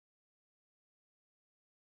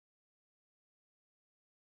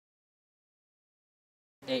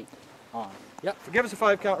8. On. Yep. Give us a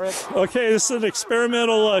 5 count, Rick. Okay, this is an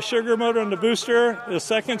experimental sugar motor on the booster, the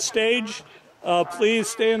second stage. Please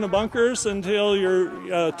stay in the bunkers until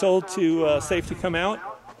you're told to safely come out.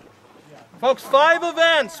 Folks, 5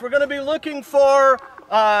 events. We're going to be looking for,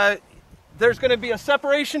 there's going to be a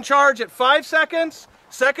separation charge at 5 seconds,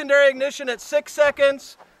 secondary ignition at 6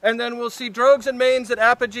 seconds, and then we'll see drogues and mains at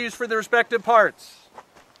apogees for the respective parts.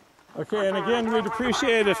 Okay, and again, we'd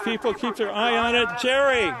appreciate if people keep their eye on it.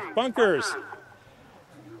 Jerry, bunkers.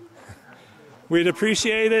 We'd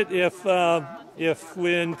appreciate it if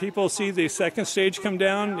when people see the second stage come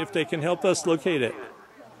down, if they can help us locate it.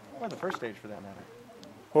 Or the first stage, for that matter.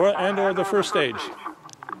 Or the first stage.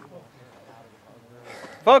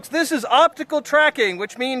 Folks, this is optical tracking,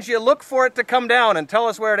 which means you look for it to come down and tell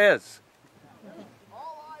us where it is.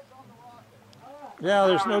 Yeah,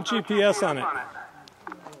 there's no GPS on it.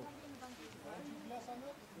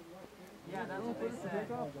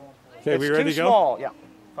 Okay, we ready to go? Small. Yeah,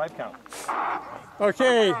 5 count.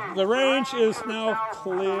 Okay, the range is now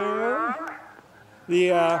clear.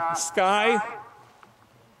 The sky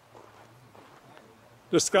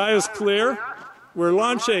is clear. We're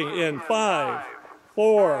launching in 5,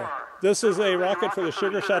 4. This is a rocket for the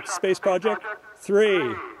Sugar Shot Space Project.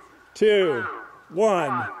 3, 2,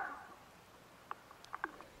 1.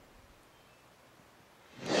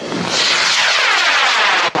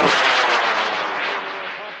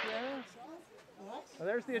 Well,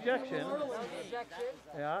 there's the ejection.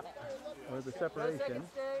 Yeah, or the separation.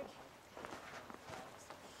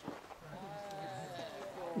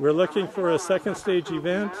 We're looking for a second stage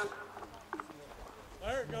event.